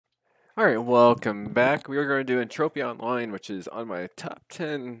Alright, welcome back. We are going to do Entropia Online, which is on my top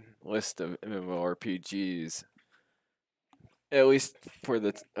 10 list of MMORPGs. At least for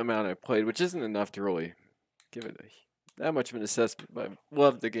the amount I played, which isn't enough to really give it that much of an assessment, but I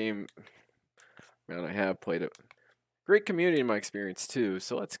love the game. Man, I have played it. Great community in my experience too,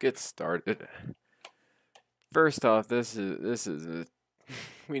 so let's get started. First off,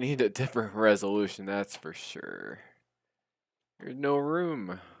 we need a different resolution, that's for sure. There's no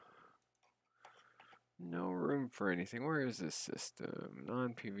room. No room for anything. Where is this system?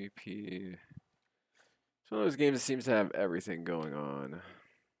 Non-PvP. It's one of those games that seems to have everything going on.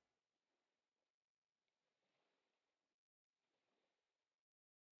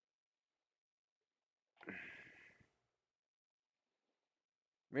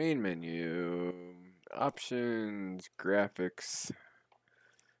 Main menu. Options. Graphics.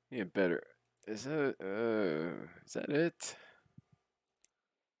 Yeah, better. Is that it?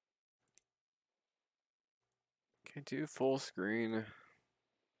 Can't do full screen.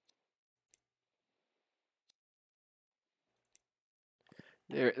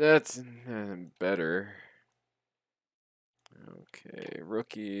 There, that's better. Okay,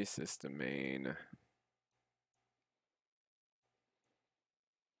 rookie, system main.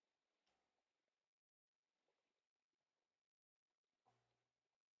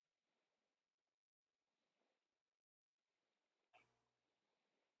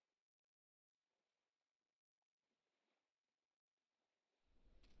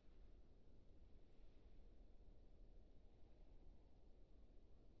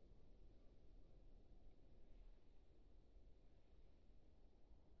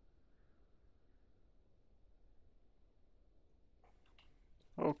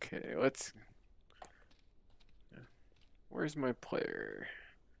 Okay, let's. Where's my player?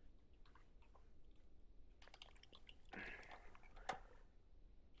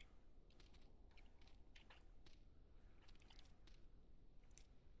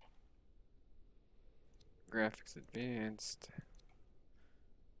 Graphics advanced.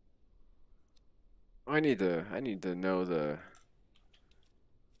 I need to know the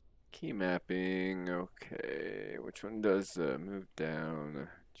key mapping. Okay, which one does move down,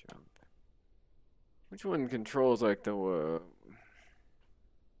 jump? Which one controls like the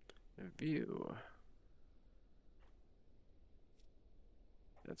view?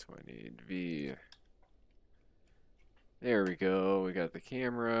 That's what I need. V. There we go. We got the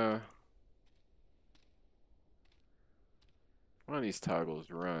camera. One of these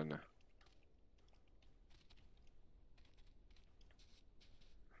toggles run.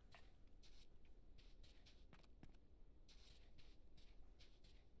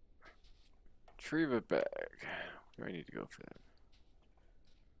 Retrieve it back. Where do I need to go for that?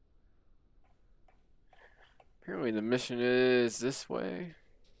 Apparently the mission is this way.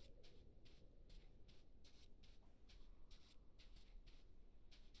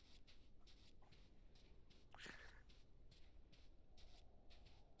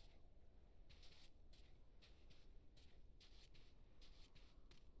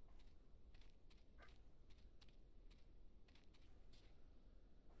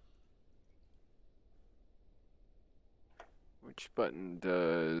 Which button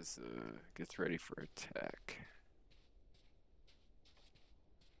does gets ready for attack?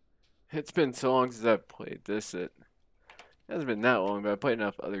 It's been so long since I've played this. It hasn't been that long, but I played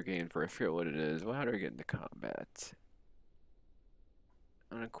enough other games where I forget what it is. Well, how do I get into combat?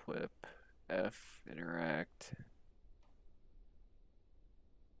 Unequip. F. Interact.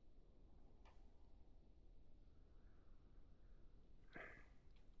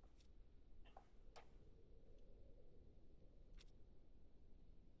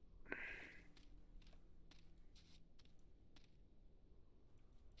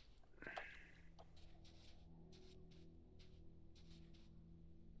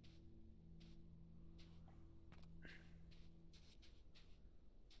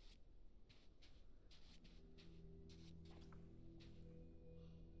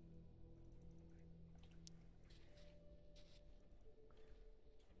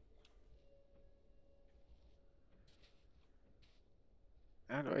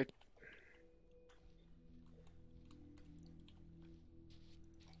 How do I?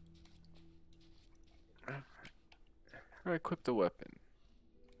 How do I equip the weapon?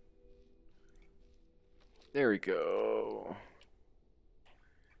 There we go.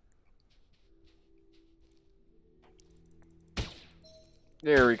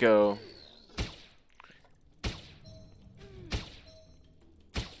 There we go.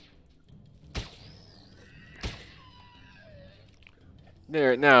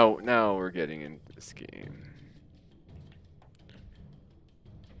 There, now we're getting into this game.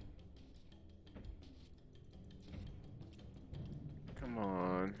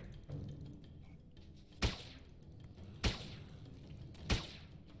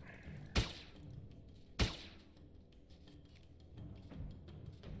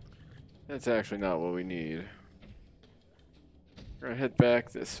 That's actually not what we need. We're gonna head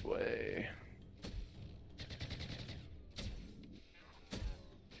back this way.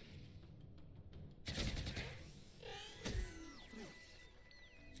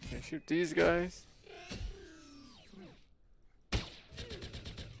 Can I shoot these guys?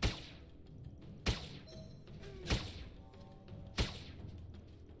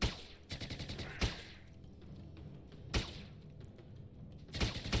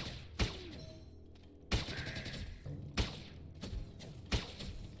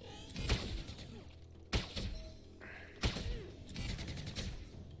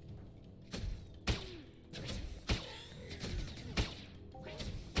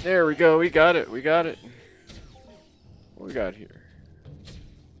 There we go. We got it. We got it. What we got here?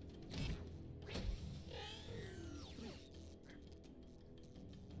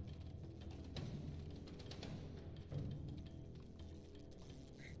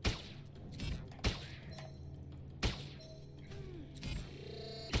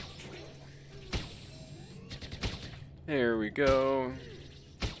 There we go.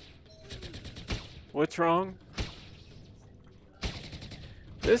 What's wrong?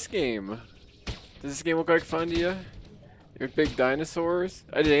 This game. Does this game look like fun to you? Your big dinosaurs?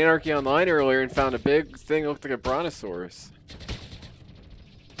 I did Anarchy Online earlier and found a big thing that looked like a brontosaurus.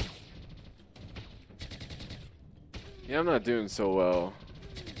 Yeah, I'm not doing so well.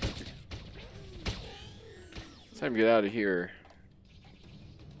 It's time to get out of here.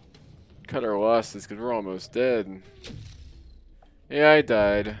 Cut our losses because we're almost dead. Yeah, I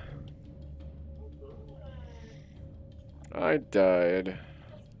died. I died.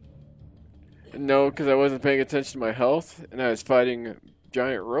 No, because I wasn't paying attention to my health, and I was fighting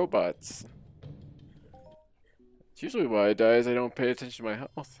giant robots. It's usually why I die is I don't pay attention to my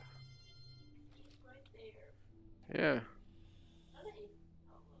health. Yeah.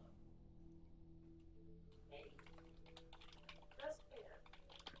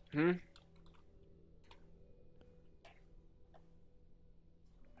 Hmm?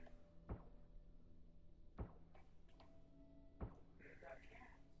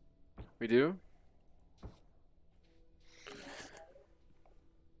 We do?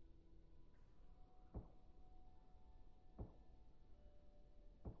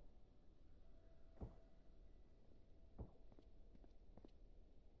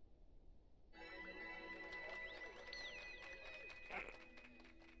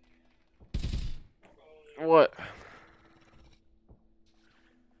 What?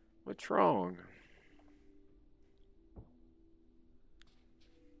 What's wrong?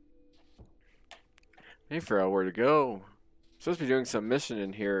 I need to figure out where to go. I'm supposed to be doing some mission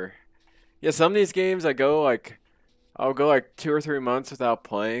in here. Yeah, some of these games I'll go like 2 or 3 months without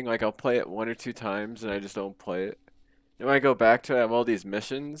playing. Like I'll play it 1 or 2 times and I just don't play it. And when I go back to it, I have all these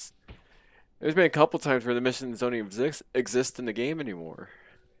missions. There's been a couple times where the missions don't even exist in the game anymore.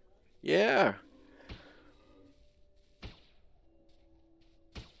 Yeah.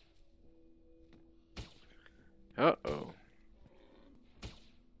 Uh-oh.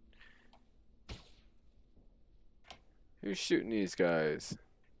 Who's shooting these guys?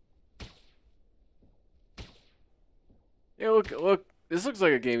 Yeah, look, look. This looks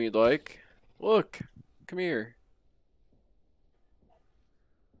like a game you'd like. Look. Come here.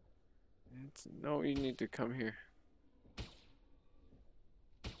 No, you need to come here.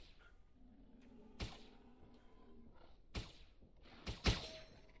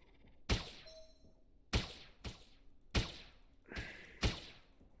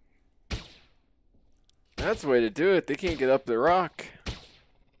 That's the way to do it. They can't get up the rock.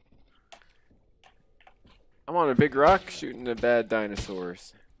 I'm on a big rock shooting the bad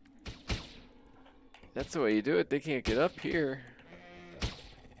dinosaurs. That's the way you do it. They can't get up here.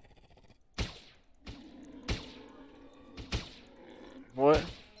 What?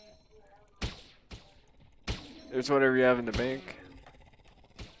 There's whatever you have in the bank.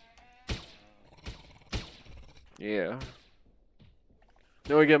 Yeah.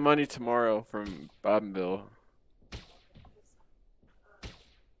 Then we get money tomorrow from Bob and Bill.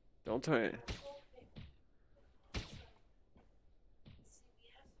 Don't tell me.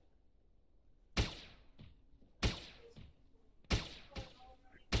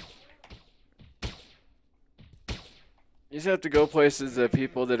 You just have to go places that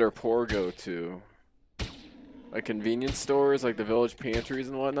people that are poor go to. Like convenience stores, like the village pantries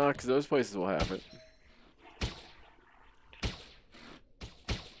and whatnot, because those places will have it.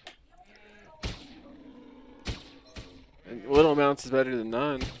 And little amounts is better than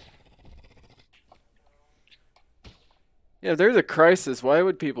none. Yeah, if there's a crisis, why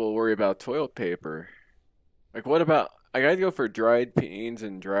would people worry about toilet paper? Like, what about... I gotta go for dried beans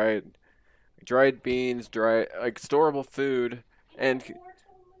and dried dried beans, dry like storable food, and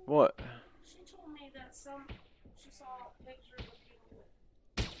what? She told me that she saw pictures of people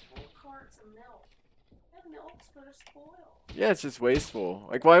with full carts of milk. That milk's gonna spoil. Yeah, it's just wasteful.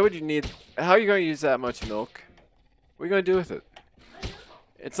 Like, why would you need? How are you gonna use that much milk? What are you gonna do with it? I know.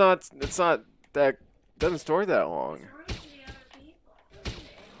 It's not. It's not that. Doesn't store that long. It's rude to the other people.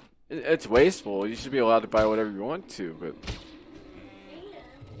 It's wasteful. You should be allowed to buy whatever you want to, but And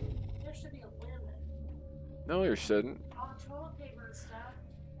there should be a limit. no, you shouldn't. All the toilet paper and stuff.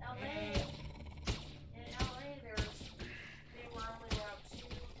 In LA, they were only allowed two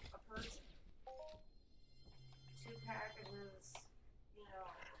a person. Two packages, a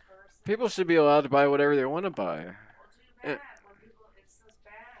person. People should be allowed to buy whatever they want to buy. Well, too bad. When people, it's this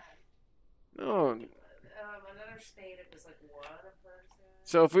bad. No. Another state, it was like one a person.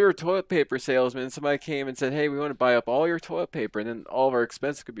 So if we were toilet paper salesmen, somebody came and said, "Hey, we want to buy up all your toilet paper, and then all of our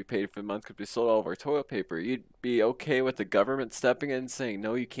expenses could be paid for the month because we sold all of our toilet paper," you'd be okay with the government stepping in and saying,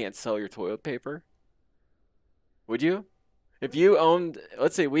 "No, you can't sell your toilet paper"? Would you? If you owned,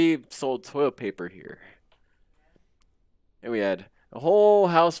 let's say we sold toilet paper here, and we had a whole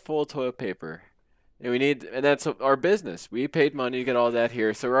house full of toilet paper, and that's our business. We paid money to get all that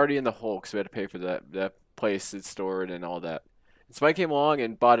here, so we're already in the hole because we had to pay for that place it's stored and all that. And somebody came along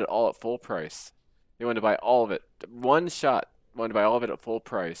and bought it all at full price. They wanted to buy all of it, one shot. Wanted to buy all of it at full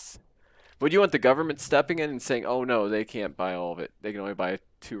price. Would you want the government stepping in and saying, "Oh no, they can't buy all of it. They can only buy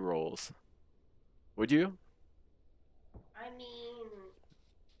 2 rolls"? Would you? I mean,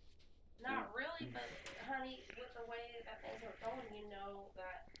 not really, but honey, with the way that things are going, you know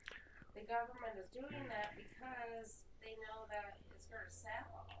that the government is doing that because they know that it's going to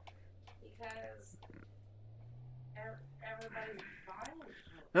sell. Because everybody's buying it.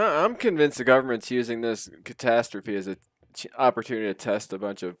 I'm convinced the government's using this catastrophe as an opportunity to test a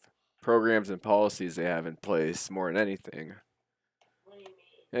bunch of programs and policies they have in place more than anything. What do you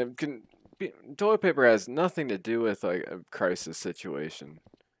mean? Toilet paper has nothing to do with like a crisis situation,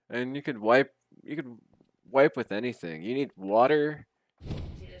 and you could wipe with anything. You need water.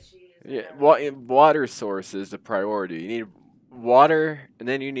 Yeah, water source is the priority. You need water, and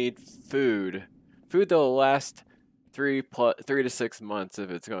then you need food. Food that'll last 3 to 6 months if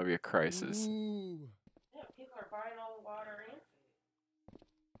it's going to be a crisis. Yeah, people are buying all the water in.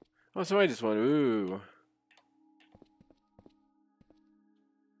 Oh, somebody just went, ooh.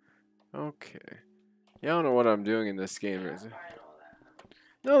 Okay. Yeah, I don't know what I'm doing in this game.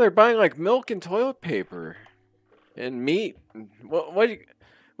 No, they're buying like milk and toilet paper. And meat. What are you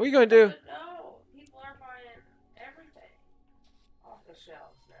going to do? No, people are buying everything off the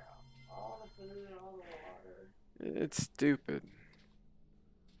shelves now. All the food, all the water. It's stupid.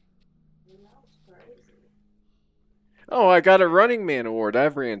 You know, it's crazy. Oh, I got a Running Man award.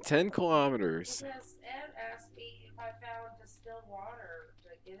 I've ran 10 kilometers. Because Ed asked me if I found distilled water to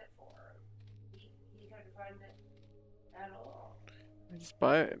get it for him. He couldn't find it at all. Just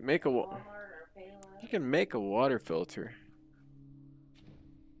buy it. Walmart or Payless. You can make a water filter.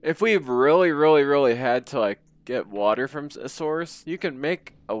 If we've really had to like get water from a source, you can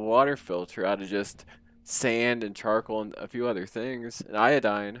make a water filter out of just sand and charcoal and a few other things, and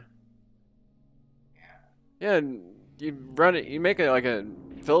iodine. Yeah, and you make it like a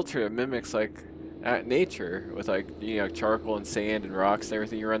filter that mimics like nature with like charcoal and sand and rocks and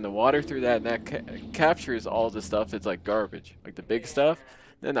everything. You run the water through that, and that captures all the stuff that's like garbage, like the big stuff.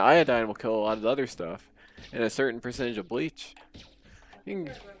 Then the iodine will kill a lot of the other stuff, and a certain percentage of bleach. You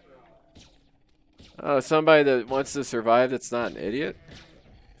can, somebody that wants to survive that's not an idiot.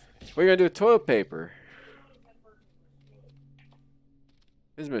 What are you gonna do with toilet paper?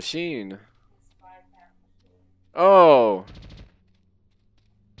 His machine. Oh.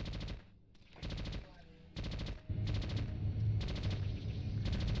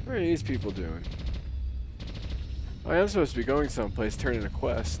 What are these people doing? I am supposed to be going someplace, turning a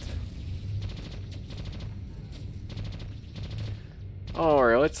quest.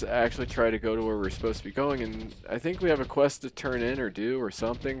 Alright, let's actually try to go to where we're supposed to be going, and I think we have a quest to turn in or do or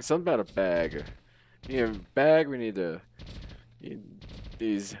something. Something about a bag. We need a bag, we need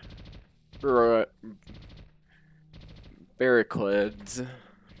these barricades.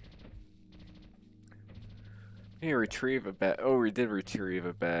 We need to retrieve a bag. Oh, we did retrieve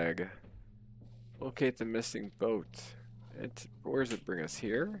a bag. Locate the missing boat. Where does it bring us?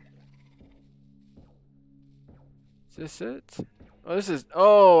 Here? Is this it? Oh, this is.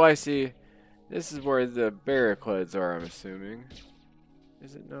 Oh, I see. This is where the barricades are, I'm assuming.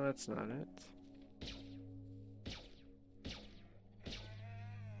 Is it? No, that's not it.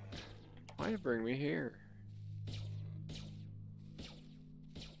 Why'd you bring me here?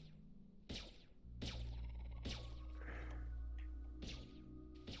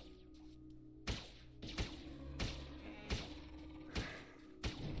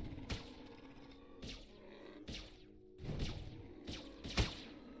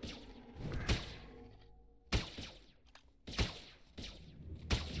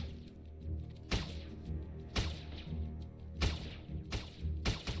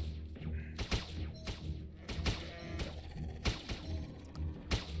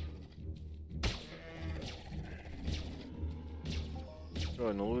 Go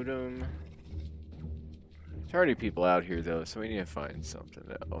and loot them. There's already people out here though, so we need to find something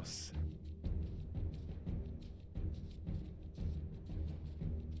else.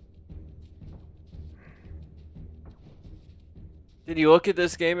 Did you look at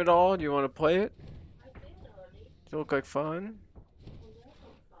this game at all? Do you want to play it? I did, honey. Does it look like fun? Well, that's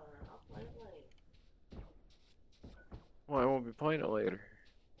not fun. I'll play it later. Well, I won't be playing it later. Honey.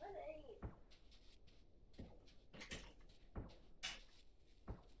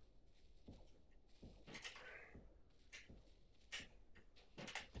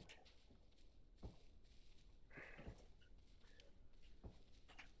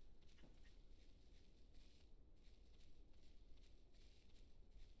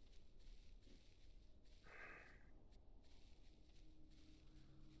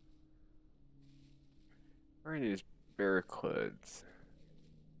 Where are these barricades?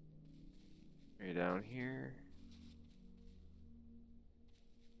 Are you down here?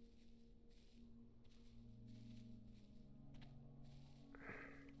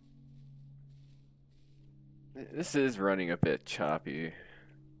 This is running a bit choppy.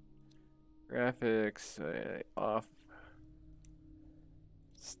 Graphics off.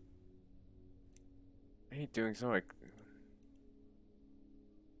 I hate doing so like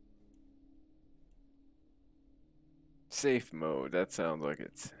safe mode. That sounds like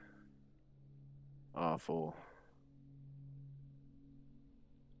it's awful.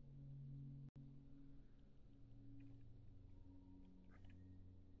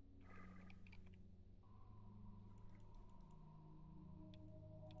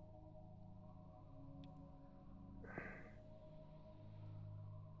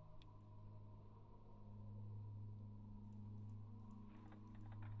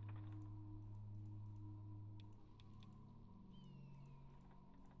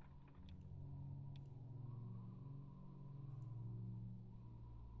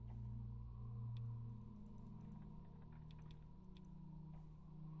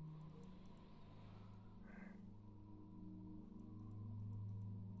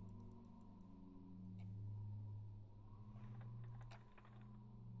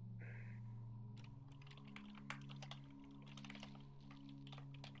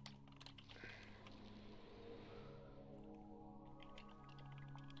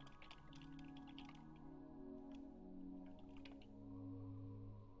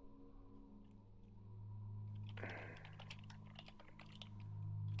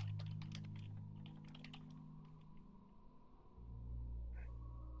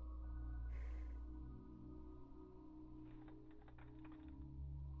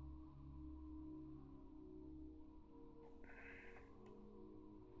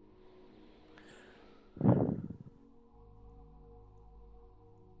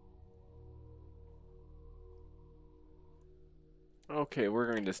 Okay, we're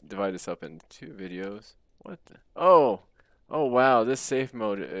going to divide this up into two videos. What the? Oh! Oh wow, this safe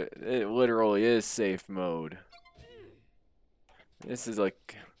mode, it literally is safe mode. This is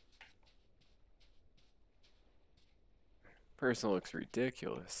like... Person looks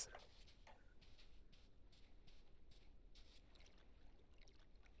ridiculous.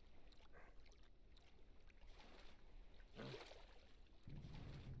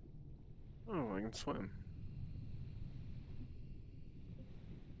 Oh, I can swim.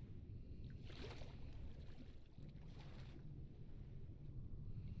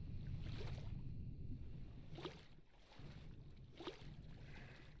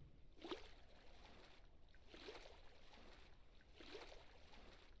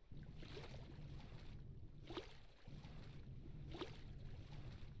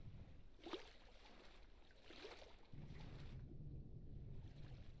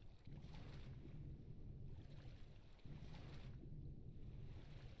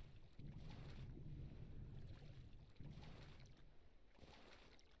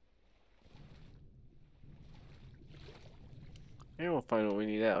 And we'll find what we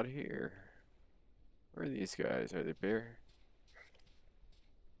need out here. Where are these guys? Are they bear?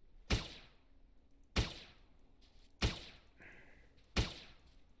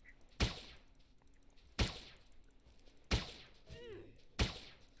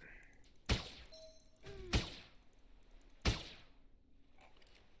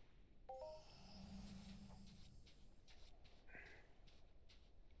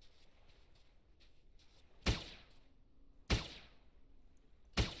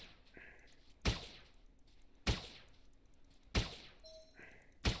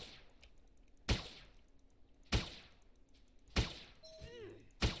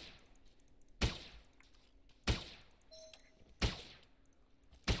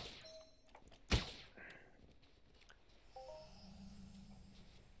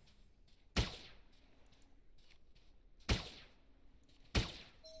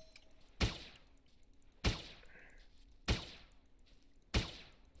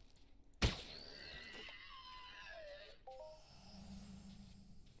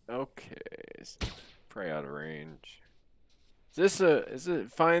 Probably out of range. Is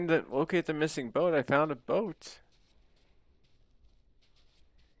it locate the missing boat? I found a boat.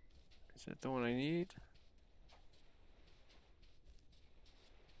 Is that the one I need?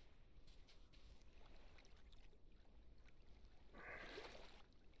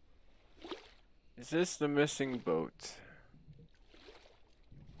 Is this the missing boat?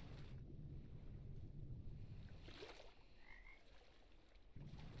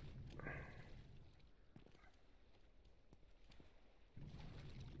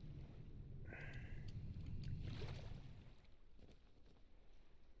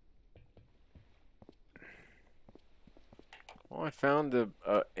 Well, I found a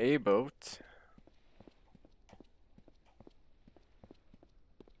boat.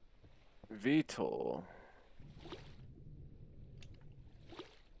 VTOL.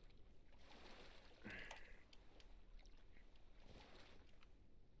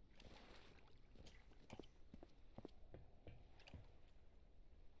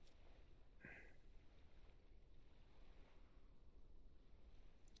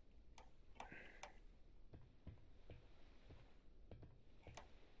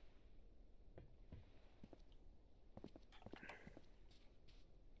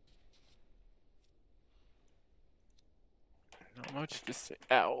 Not much to say.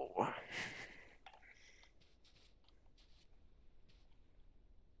 Ow.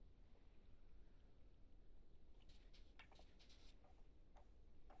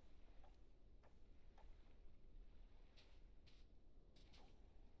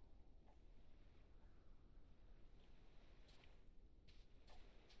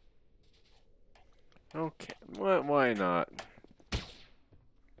 Okay, why not?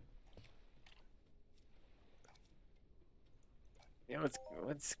 Yeah,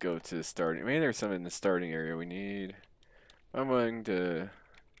 let's go to the starting. Maybe there's some in the starting area we need. I'm going to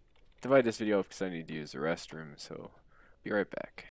divide this video up because I need to use the restroom, so be right back.